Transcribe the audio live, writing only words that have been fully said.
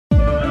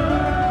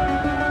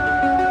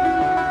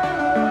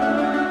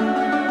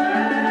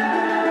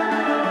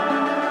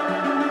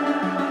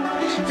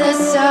The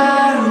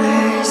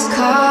summer's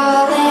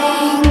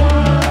calling.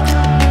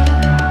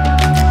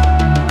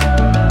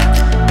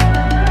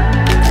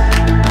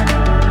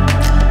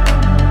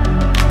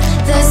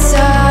 The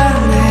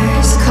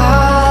summer's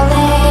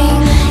calling.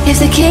 If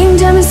the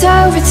kingdom is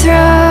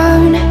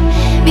overthrown,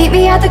 meet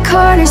me at the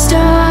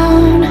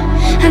cornerstone.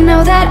 I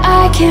know that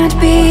I can't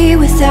be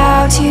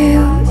without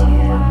you.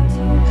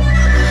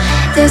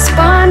 This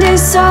bond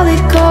is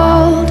solid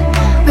gold.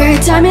 We're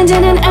a diamond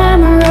and an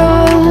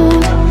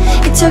emerald.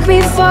 It took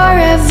me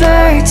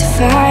forever to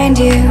find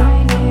you.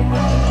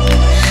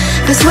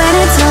 'Cause when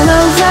it's all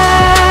over,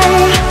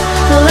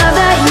 the love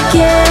that you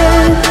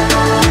give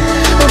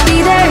will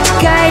be there to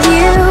guide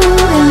you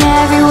in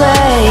every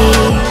way.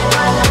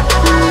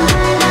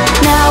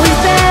 Now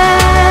we've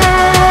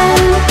been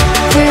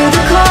through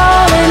the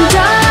cold and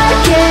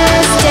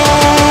darkest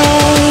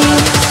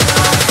days.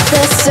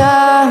 The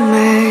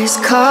summer's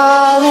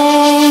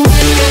calling.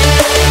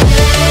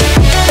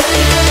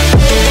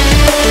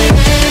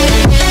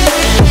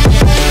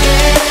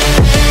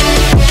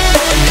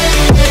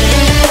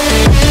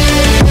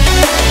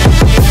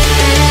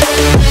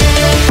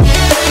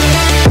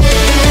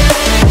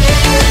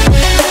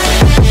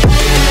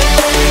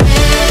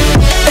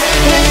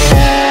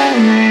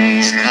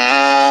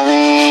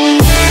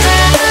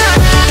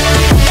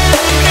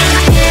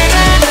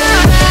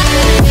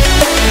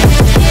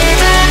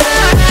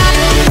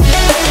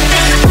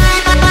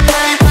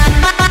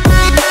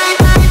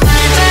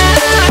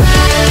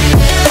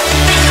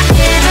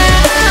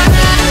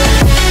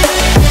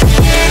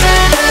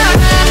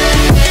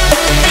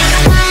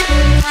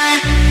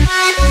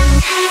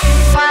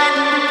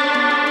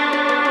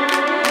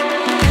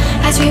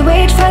 As we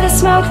wait for the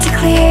smoke to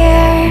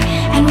clear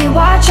and we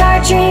watch our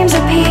dreams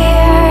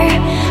appear,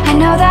 I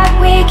know that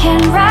we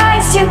can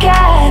rise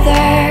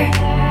together.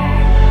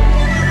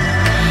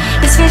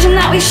 This vision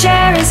that we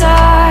share is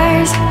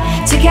ours.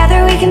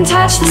 Together we can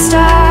touch the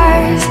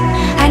stars.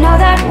 I know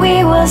that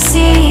we will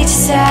see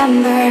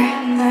December.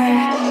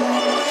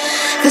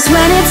 'Cause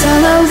when it's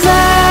all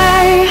over,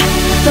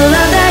 the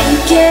love that you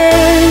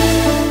give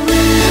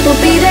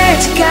will be there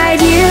to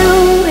guide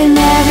you